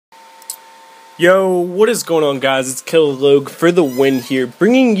Yo, what is going on, guys? It's Killogue for the win here,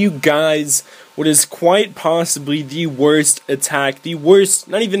 bringing you guys what is quite possibly the worst attack, the worst,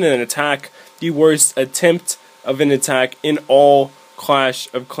 not even an attack, the worst attempt of an attack in all Clash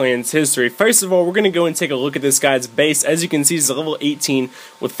of Clans history. First of all, we're going to go and take a look at this guy's base. As you can see, he's a level 18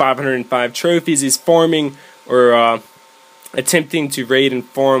 with 505 trophies. He's farming, or attempting to raid and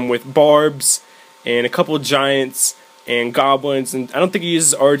farm with barbs and a couple of giants and goblins, and I don't think he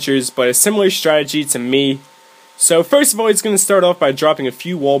uses archers, but a similar strategy to me. So first of all, he's going to start off by dropping a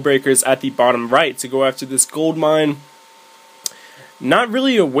few wall breakers at the bottom right to go after this gold mine. Not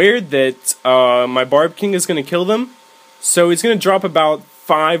really aware that my Barb King is going to kill them, so he's going to drop about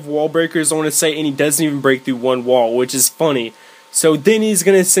 5 wall breakers, I want to say, and he doesn't even break through one wall, which is funny. So then he's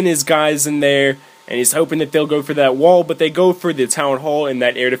going to send his guys in there, and he's hoping that they'll go for that wall, but they go for the town hall and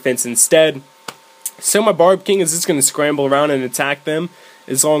that air defense instead. So my Barb King is just going to scramble around and attack them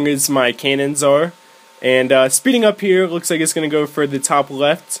as long as my cannons are. And speeding up here, looks like it's going to go for the top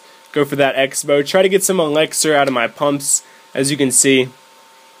left, go for that X-bow, try to get some elixir out of my pumps, as you can see.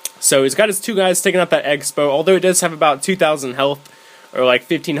 So he's got his 2 guys taking out that X-bow, although it does have about 2,000 health, or like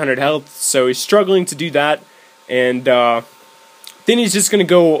 1,500 health, so he's struggling to do that. And then he's just going to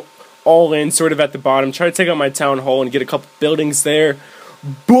go all in, sort of at the bottom, try to take out my town hall and get a couple buildings there.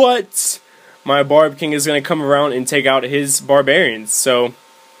 But my Barb King is going to come around and take out his barbarians. So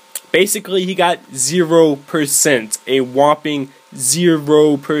basically he got 0%, a whopping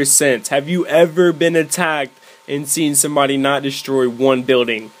 0%. Have you ever been attacked and seen somebody not destroy one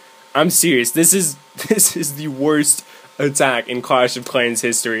building? I'm serious. This is the worst attack in Clash of Clans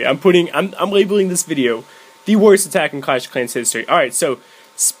history. I'm labeling this video the worst attack in Clash of Clans history. Alright, so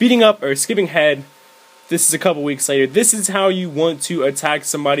speeding up, or skipping ahead, this is a couple weeks later. This is how you want to attack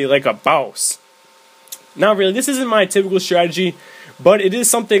somebody like a boss. Not really, this isn't my typical strategy, but it is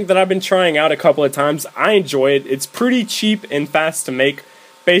something that I've been trying out a couple of times. I enjoy it. It's pretty cheap and fast to make.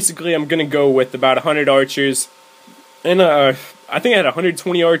 Basically, I'm going to go with about 100 archers, and I think I had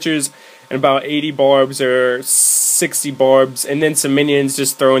 120 archers and about 80 barbs or 60 barbs, and then some minions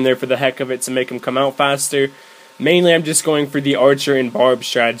just throw in there for the heck of it to make them come out faster. Mainly, I'm just going for the archer and barb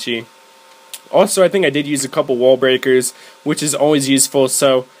strategy. Also, I think I did use a couple wall breakers, which is always useful.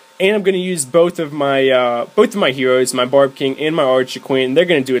 So, and I'm going to use both of my heroes, my Barb King and my Archer Queen. They're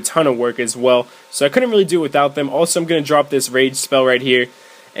going to do a ton of work as well. So I couldn't really do it without them. Also, I'm going to drop this rage spell right here.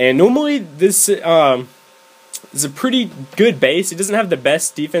 And normally this is a pretty good base. It doesn't have the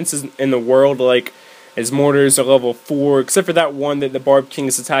best defenses in the world, like as mortars are level 4, except for that one that the Barb King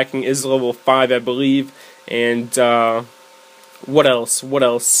is attacking is level 5, I believe. And what else?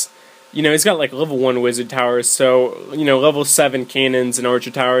 You know, he's got like level 1 wizard towers, so, you know, level 7 cannons and archer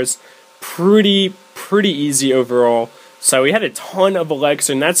towers. Pretty easy overall. So he had a ton of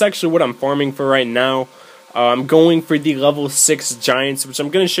elixir, and that's actually what I'm farming for right now. I'm going for the level 6 giants, which I'm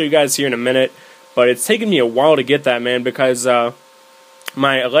going to show you guys here in a minute. But it's taken me a while to get that, man, because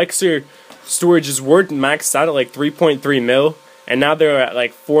my elixir storages were maxed out at like 3.3 mil. And now they're at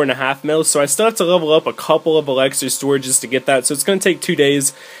like 4.5 mil, so I still have to level up a couple of elixir storages to get that. So it's going to take 2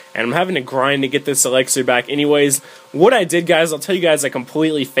 days, and I'm having to grind to get this elixir back. Anyways, what I did, guys, I'll tell you guys, I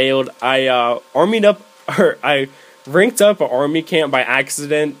completely failed. I I ranked up an army camp by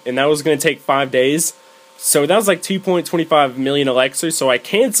accident, and that was going to take 5 days. So that was like 2.25 million elixir, so I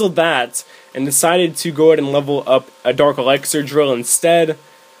canceled that and decided to go ahead and level up a dark elixir drill instead,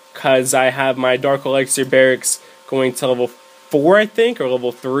 because I have my dark elixir barracks going to level 4, I think, or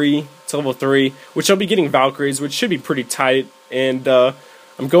level 3, to level 3, which I'll be getting Valkyries, which should be pretty tight, and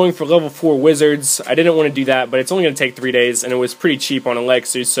I'm going for level 4 wizards. I didn't want to do that, but it's only going to take 3 days, and it was pretty cheap on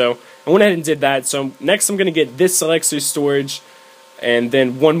elixir, so I went ahead and did that. So next I'm going to get this elixir storage, and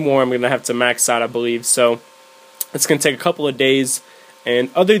then one more I'm going to have to max out, I believe, so it's going to take a couple of days. And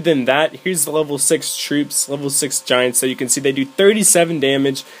other than that, here's the level 6 troops, level 6 giants, so you can see they do 37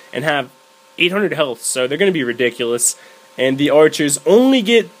 damage and have 800 health, so they're going to be ridiculous. And the archers only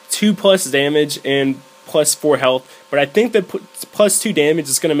get 2+ damage and +4 health, but I think that +2 damage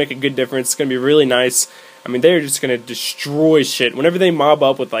is going to make a good difference. It's going to be really nice. I mean, they're just going to destroy shit. Whenever they mob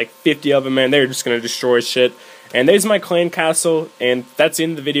up with like 50 of them, man, they're just going to destroy shit. And there's my clan castle, and that's the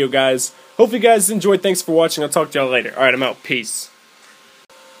end of the video, guys. Hope you guys enjoyed. Thanks for watching. I'll talk to y'all later. Alright, I'm out. Peace.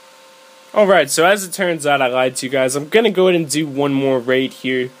 Alright, so as it turns out, I lied to you guys. I'm going to go ahead and do one more raid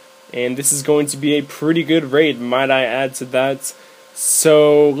here. And this is going to be a pretty good raid, might I add to that.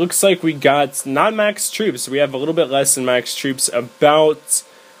 So, looks like we got not max troops. We have a little bit less than max troops. About,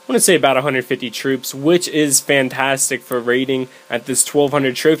 I want want to say about 150 troops, which is fantastic for raiding at this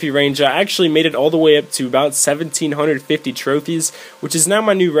 1200 trophy range. I actually made it all the way up to about 1750 trophies, which is now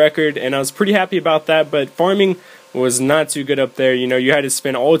my new record, and I was pretty happy about that. But farming was not too good up there. You know, you had to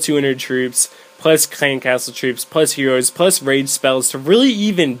spend all 200 troops plus clan castle troops plus heroes plus rage spells to really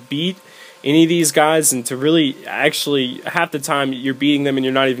even beat any of these guys, and to really actually half the time you're beating them and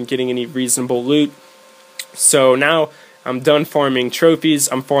you're not even getting any reasonable loot. So now I'm done farming trophies.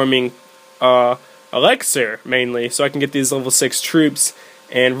 I'm farming elixir mainly, so I can get these level 6 troops.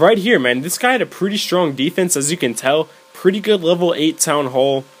 And right here, man, this guy had a pretty strong defense, as you can tell. Pretty good level 8 town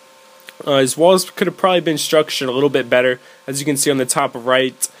hall. His walls could have probably been structured a little bit better, as you can see on the top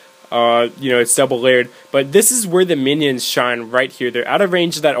right. You know, it's double layered, but this is where the minions shine right here. They're out of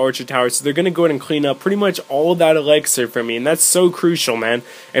range of that archer tower, so they're going to go ahead and clean up pretty much all of that elixir for me, and that's so crucial, man.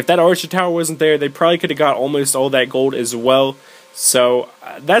 If that archer tower wasn't there, they probably could have got almost all that gold as well. So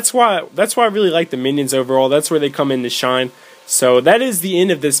that's why I really like the minions overall. That's where they come in to shine. So that is the end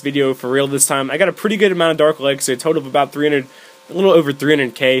of this video for real this time. I got a pretty good amount of dark elixir, a total of about 300, a little over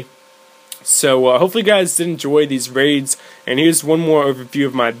 300k. So hopefully you guys did enjoy these raids, and here's one more overview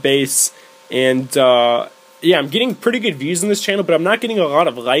of my base. And yeah, I'm getting pretty good views on this channel, but I'm not getting a lot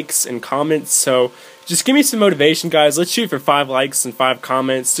of likes and comments, so just give me some motivation, guys. Let's shoot for 5 likes and 5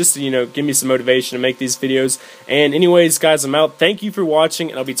 comments, just to, you know, give me some motivation to make these videos. And anyways, guys, I'm out. Thank you for watching,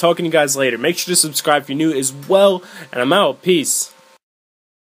 and I'll be talking to you guys later. Make sure to subscribe if you're new as well, and I'm out. Peace.